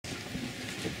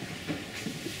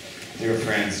Dear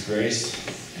friends,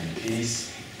 grace and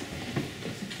peace,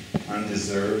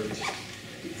 undeserved,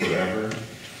 forever,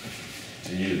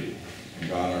 to you, from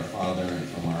God our Father and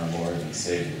from our Lord and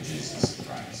Savior, Jesus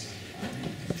Christ.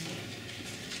 Amen.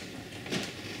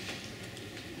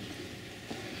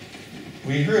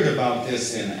 We heard about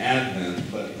this in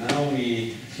Advent, but now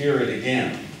we hear it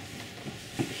again,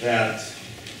 that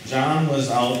John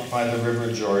was out by the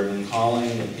River Jordan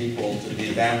calling the people to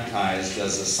be baptized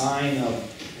as a sign of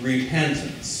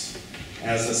repentance,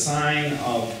 as a sign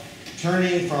of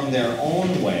turning from their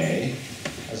own way,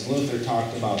 as Luther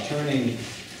talked about turning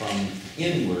from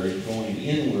inward, going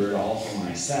inward all for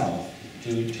myself,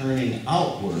 to turning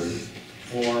outward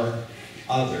for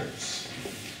others.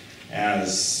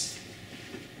 As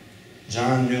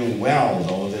John knew well,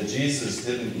 though, that Jesus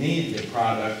didn't need the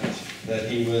product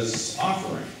that he was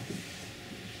offering,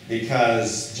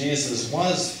 because Jesus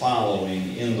was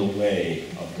following in the way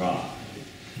of God.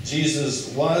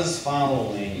 Jesus was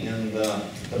following in the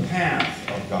path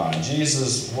of God.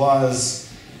 Jesus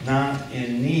was not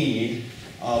in need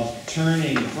of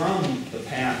turning from the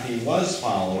path he was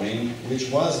following, which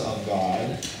was of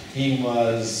God. He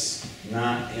was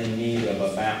not in need of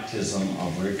a baptism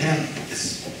of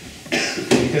repentance.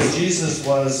 Because Jesus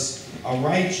was a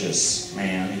righteous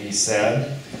man, he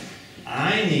said,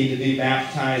 I need to be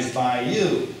baptized by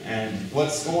you. And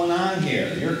what's going on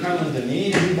here? You're coming to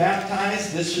me to be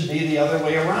baptized? This should be the other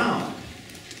way around.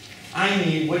 I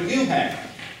need what you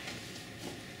have.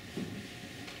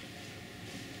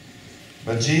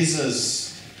 But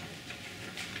Jesus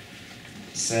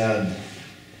said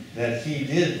that he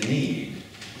did need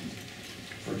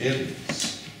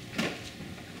forgiveness.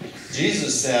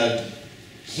 Jesus said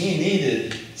he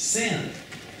needed sin.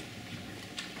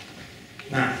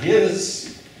 Not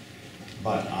his,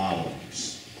 but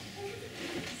ours.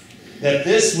 That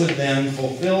this would then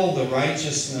fulfill the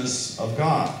righteousness of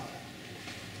God.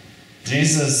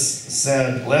 Jesus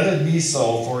said, let it be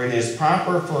so, for it is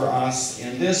proper for us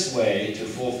in this way to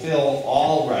fulfill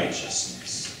all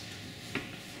righteousness.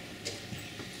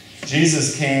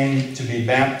 Jesus came to be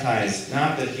baptized,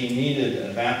 not that he needed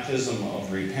a baptism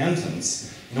of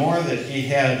repentance, nor that he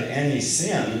had any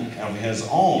sin of his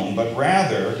own, but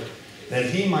rather that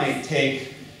he might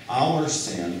take our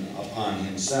sin upon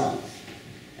himself,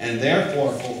 and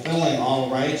therefore fulfilling all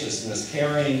righteousness,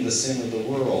 carrying the sin of the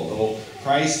world. O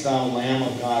Christ, thou Lamb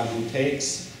of God, who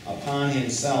takes upon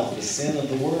himself the sin of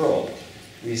the world.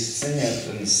 We sing it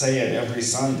and say it every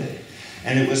Sunday.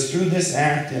 And it was through this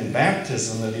act in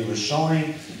baptism that he was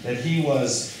showing that he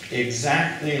was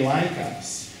exactly like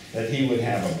us, that he would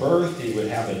have a birth, he would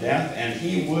have a death, and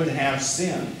he would have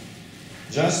sin.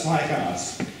 Just like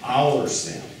us, our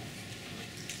sin.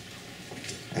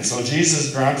 And so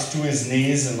Jesus drops to his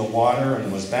knees in the water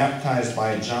and was baptized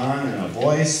by John, and a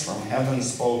voice from heaven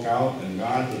spoke out, and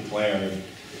God declared,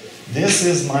 this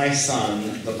is my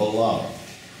Son, the beloved,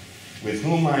 with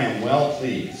whom I am well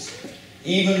pleased,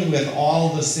 even with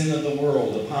all the sin of the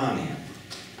world upon him.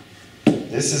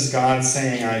 This is God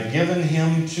saying, I've given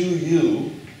him to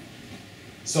you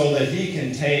so that he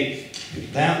can take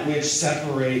that which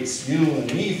separates you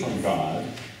and me from God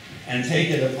and take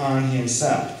it upon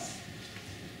himself.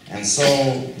 And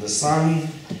so the Son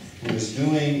who is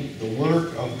doing the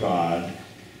work of God,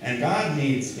 and God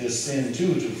needs this sin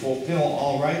too to fulfill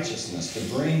all righteousness,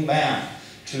 to bring back,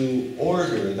 to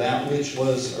order that which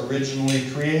was originally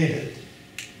created.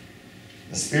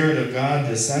 The Spirit of God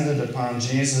descended upon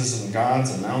Jesus, and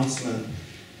God's announcement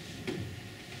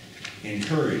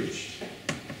encouraged,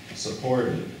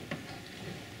 supported.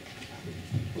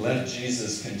 Let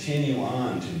Jesus continue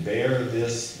on to bear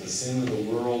this, the sin of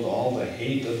the world, all the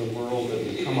hate of the world that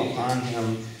would come upon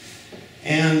him.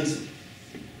 And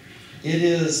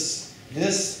this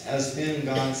has been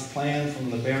God's plan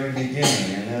from the very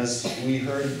beginning. And as we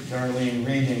heard Darlene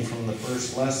reading from the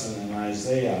first lesson in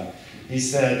Isaiah, he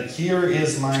said, here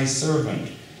is my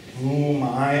servant, whom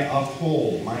I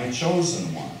uphold, my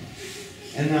chosen one.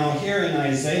 And now here in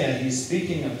Isaiah, he's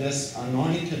speaking of this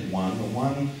anointed one, the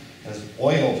one as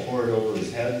oil poured over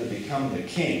his head to become the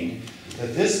king,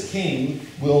 that this king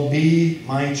will be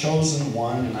my chosen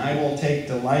one, and I will take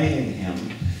delight in him.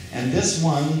 And this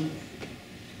one,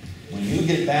 when you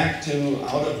get back to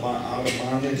out of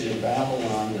bondage in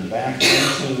Babylon and back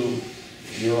into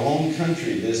your own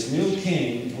country, this new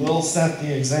king will set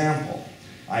the example.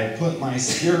 I put my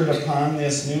spirit upon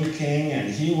this new king,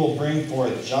 and he will bring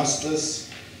forth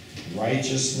justice,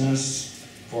 righteousness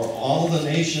for all the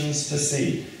nations to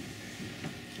see.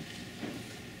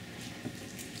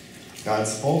 God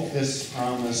spoke this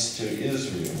promise to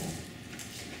Israel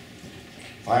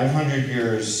 500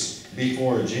 years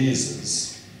before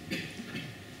Jesus,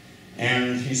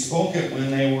 And he spoke it when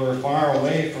they were far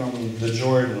away from the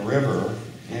Jordan River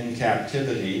in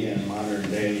captivity in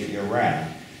modern-day Iraq.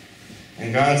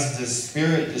 And God's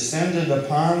Spirit descended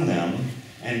upon them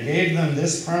and gave them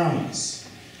this promise,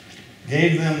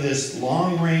 gave them this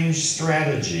long-range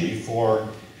strategy for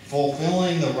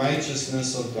fulfilling the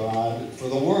righteousness of God for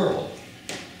the world.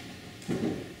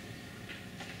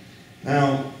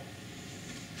 Now,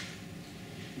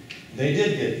 they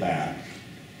did get back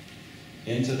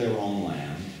into their own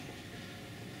land.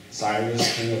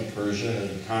 Cyrus, king of Persia,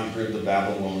 had conquered the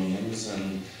Babylonians,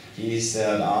 and he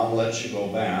said, I'll let you go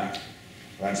back,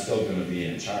 but I'm still going to be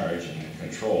in charge and in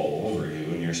control over you,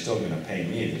 and you're still going to pay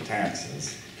me the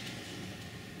taxes.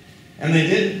 And they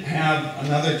did have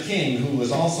another king who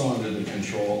was also under the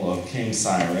control of King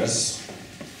Cyrus,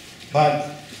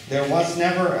 but there was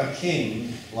never a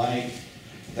king like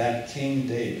that King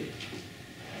David.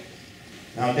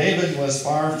 Now, David was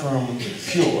far from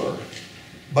pure,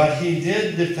 but he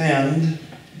did defend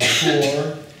the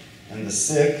poor and the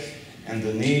sick and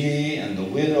the needy and the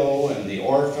widow and the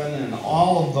orphan and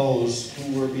all of those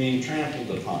who were being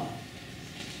trampled upon.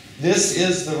 This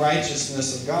is the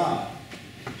righteousness of God.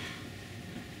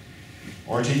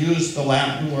 Or to use the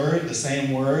Latin word, the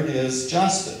same word is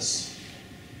justice.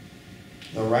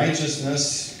 The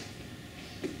righteousness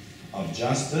of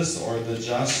justice, or the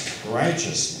just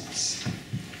righteousness.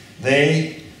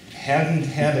 They hadn't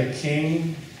had a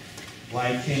king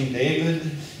like King David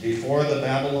before the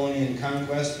Babylonian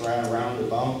conquest, around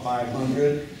about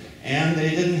 500, and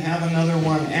they didn't have another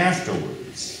one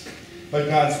afterwards. But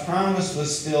God's promise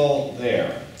was still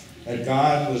there, that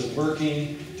God was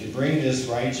working to bring this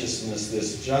righteousness,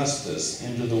 this justice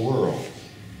into the world.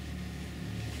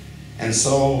 And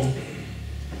so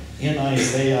in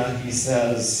Isaiah, he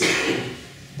says,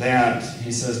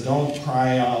 don't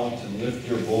cry out and lift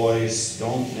your voice.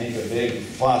 Don't make a big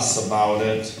fuss about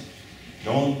it.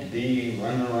 Don't be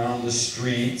running around the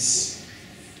streets.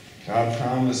 God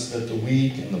promised that the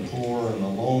weak and the poor and the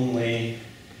lonely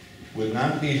would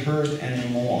not be hurt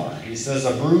anymore. He says,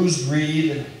 a bruised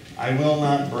reed I will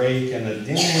not break, and a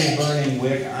dimly burning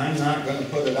wick, I'm not going to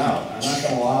put it out. I'm not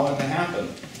going to allow it to happen.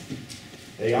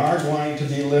 They are going to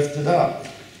be lifted up.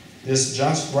 This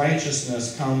just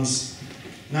righteousness comes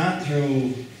not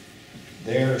through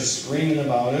their screaming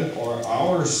about it or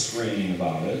our screaming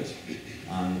about it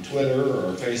on Twitter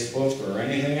or Facebook or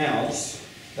anything else.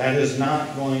 That is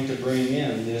not going to bring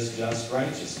in this just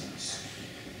righteousness.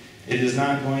 It is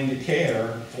not going to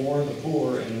care for the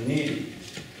poor and the needy.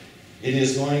 It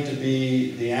is going to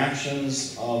be the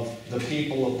actions of the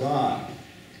people of God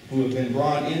who have been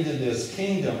brought into this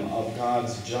kingdom of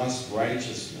God's just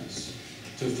righteousness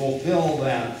to fulfill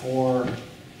that for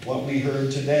what we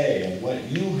heard today and what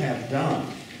you have done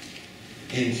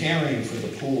in caring for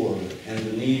the poor and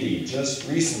the needy just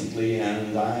recently,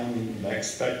 and I'm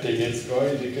expecting it's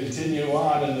going to continue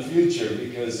on in the future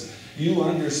because you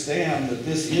understand that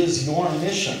this is your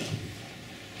mission.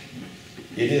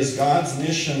 It is God's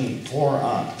mission for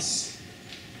us.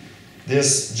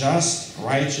 This just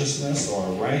righteousness or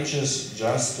righteous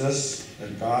justice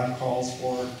that God calls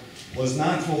for was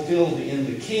not fulfilled in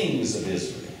the kings of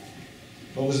Israel,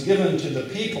 but was given to the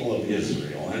people of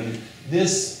Israel. And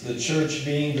this, the church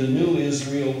being the new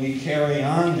Israel, we carry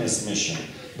on this mission.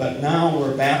 But now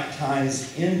we're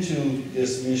baptized into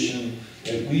this mission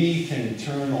that we can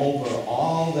turn over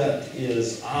all that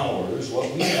is ours.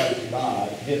 What we have to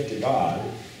God, give to God,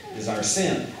 is our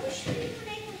sin,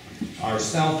 our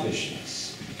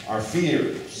selfishness, our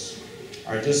fears,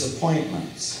 our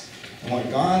disappointments. And what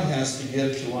God has to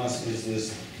give to us is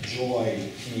this joy,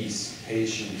 peace,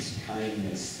 patience,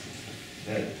 kindness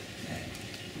that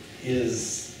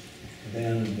is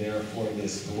then therefore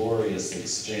this glorious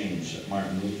exchange that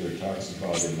Martin Luther talks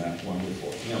about in that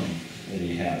wonderful hymn that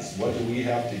he has. What do we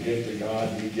have to give to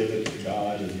God? We give it to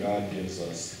God, and God gives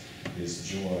us his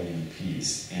joy and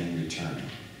peace in return.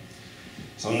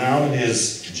 So now it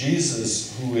is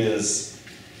Jesus who is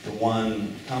the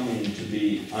one coming to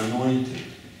be anointed,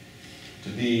 to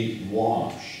be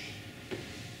washed,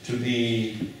 to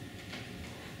be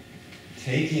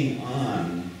taking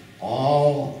on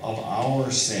all of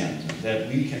our sin, that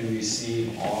we can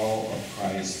receive all of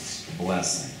Christ's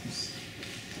blessings.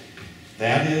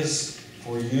 That is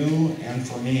for you and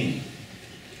for me.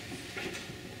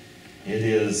 It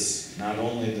is not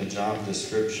only the job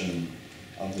description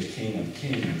of the King of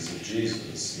Kings, of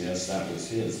Jesus. Yes, that was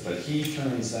his. But he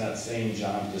turns that same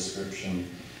job description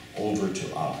over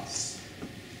to us.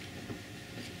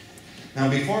 Now,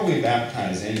 before we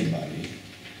baptize anybody,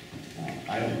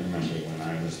 I don't remember when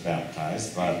I was was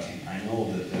baptized, but I know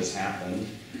that this happened.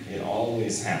 It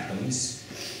always happens.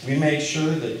 We make sure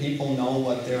that people know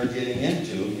what they're getting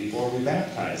into before we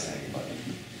baptize anybody.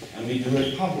 And we do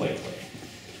it publicly.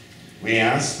 We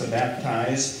ask the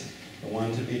baptized, the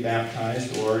one to be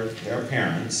baptized, or their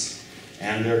parents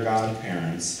and their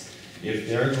godparents, if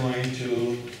they're going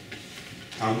to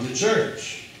come to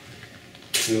church,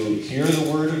 to hear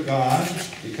the Word of God,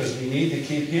 because we need to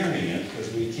keep hearing it,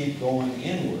 because we keep going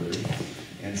inward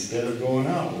instead of going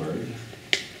outward.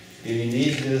 You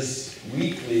need this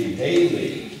weekly,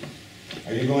 daily.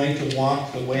 Are you going to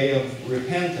walk the way of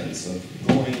repentance, of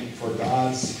going for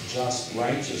God's just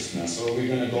righteousness, or are we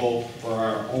going to go for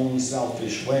our own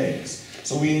selfish ways?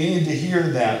 So we need to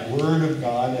hear that Word of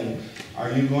God, and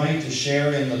are you going to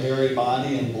share in the very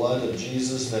body and blood of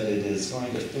Jesus, that it is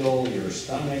going to fill your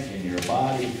stomach and your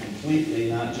body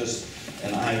completely, not just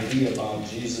an idea about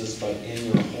Jesus, but in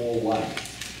your whole life?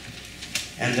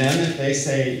 And then if they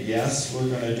say, yes, we're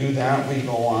going to do that, we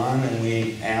go on and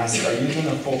we ask, are you going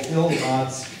to fulfill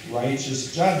God's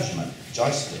righteous judgment,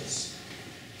 justice?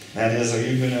 That is, are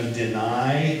you going to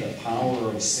deny the power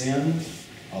of sin,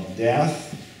 of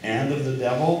death, and of the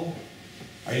devil?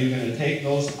 Are you going to take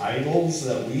those idols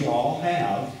that we all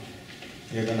have,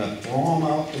 you're going to throw them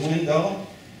out the window?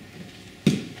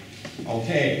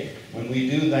 Okay, when we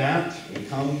do that, we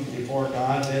come before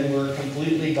God, then we're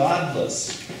completely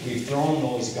godless. We've thrown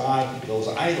those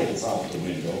idols out the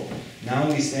window. Now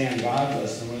we stand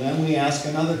godless, and then we ask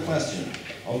another question.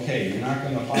 Okay, you're not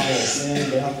going to follow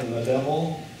sin, death, and the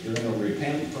devil. You're going to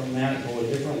repent from that, go a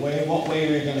different way. What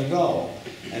way are you going to go?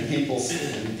 And people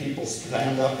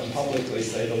stand up and publicly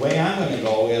say, the way I'm going to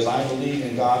go is I believe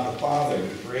in God the Father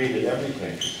who created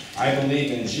everything. I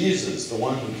believe in Jesus, the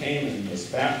one who came and was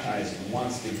baptized and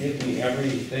wants to give me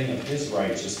everything of his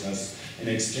righteousness in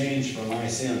exchange for my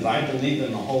sins. I believe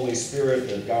in the Holy Spirit,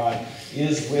 that God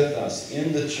is with us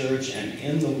in the church and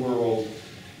in the world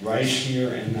right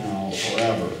here and now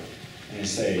forever. And you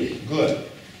say, good.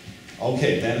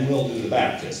 Okay, then we'll do the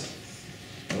baptism.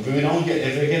 If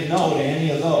we get no to any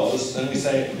of those, then we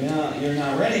say, no, you're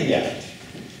not ready yet.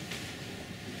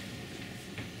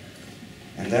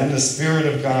 And then the Spirit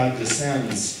of God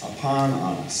descends upon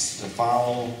us to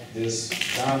follow this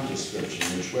job description,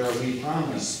 where we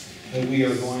promise that we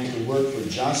are going to work for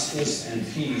justice and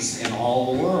peace in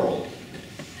all the world.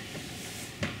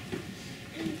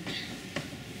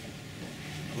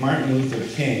 Martin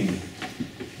Luther King,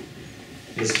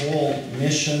 his whole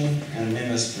mission and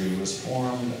ministry was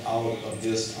formed out of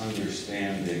this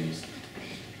understanding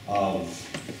of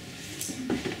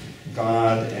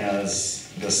God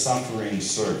as the suffering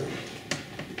servant.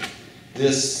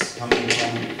 This coming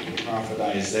from the prophet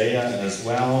Isaiah as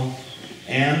well,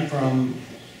 and from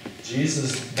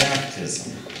Jesus'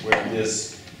 baptism, where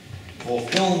this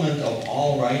fulfillment of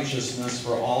all righteousness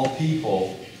for all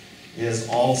people is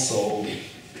also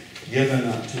given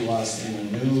to us in a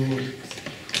new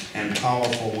and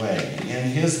powerful way. In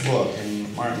his book,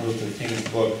 in Martin Luther King's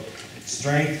book,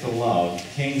 Strength to Love,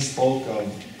 King spoke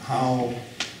of how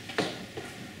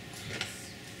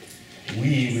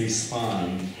we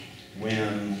respond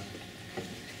when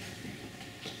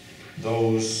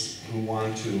those who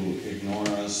want to ignore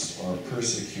us or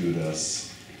persecute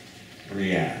us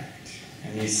react.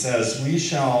 And he says, we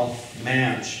shall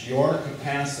match your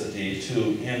capacity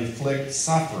to inflict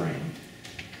suffering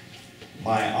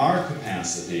by our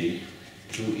capacity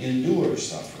to endure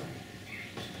suffering.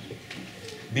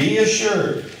 Be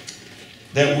assured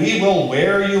that we will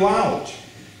wear you out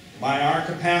by our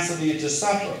capacity to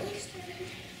suffer.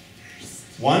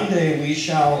 One day we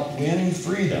shall win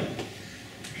freedom,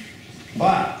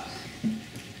 but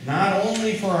not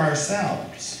only for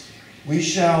ourselves. We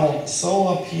shall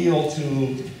so appeal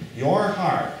to your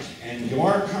heart and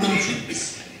your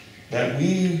conscience that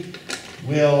we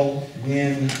will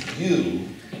win you,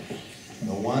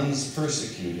 the ones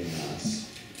persecuting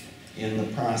us, in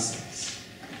the process.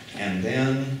 And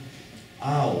then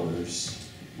ours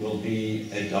will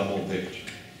be a double victory.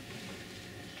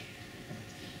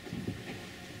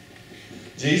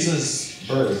 Jesus'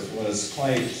 birth was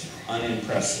quite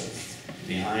unimpressive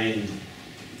behind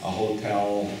a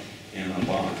hotel in a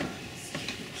barn.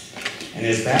 And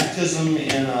his baptism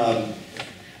in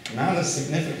not a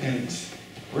significant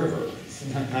river,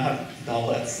 not all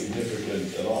that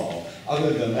significant at all,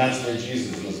 other than that's where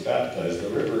Jesus was baptized. The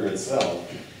river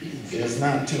itself is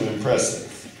not too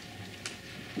impressive.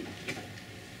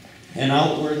 And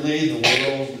outwardly, the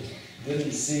world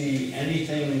didn't see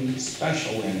anything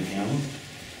special in him.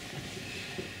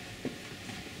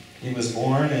 He was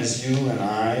born as you and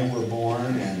I were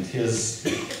born, and his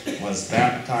was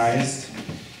baptized.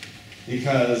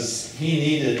 because he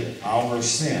needed our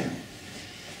sin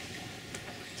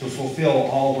to fulfill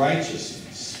all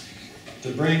righteousness,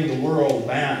 to bring the world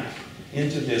back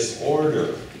into this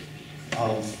order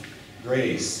of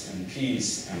grace and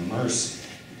peace and mercy.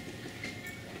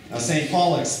 Now, St.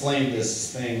 Paul explained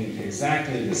this thing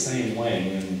exactly the same way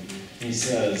when he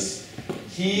says,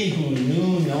 he who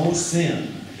knew no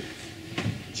sin,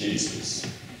 Jesus,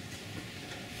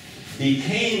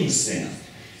 became sin,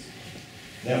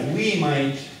 that we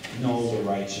might know the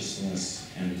righteousness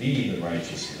and be the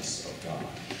righteousness of God.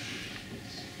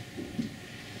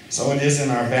 So it is in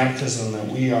our baptism that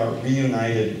we are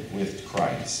reunited with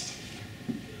Christ.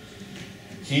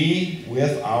 He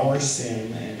with our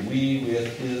sin and we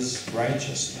with his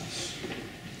righteousness.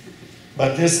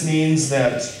 But this means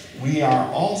that we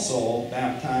are also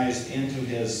baptized into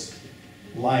his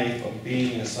life of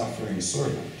being a suffering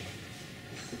servant.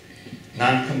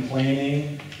 Not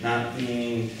complaining, not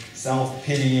being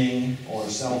self-pitying or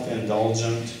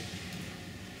self-indulgent,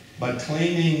 but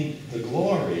claiming the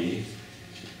glory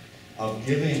of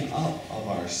giving up of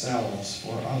ourselves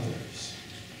for others.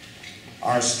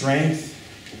 Our strength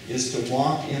is to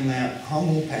walk in that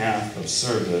humble path of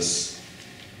service,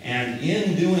 and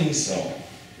in doing so,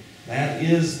 that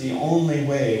is the only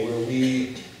way where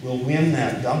we will win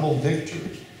that double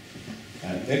victory,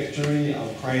 that victory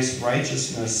of Christ's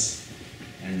righteousness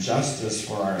and justice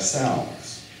for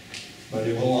ourselves. But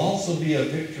it will also be a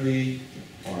victory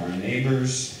for our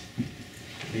neighbors,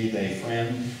 be they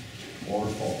friend or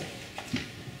foe.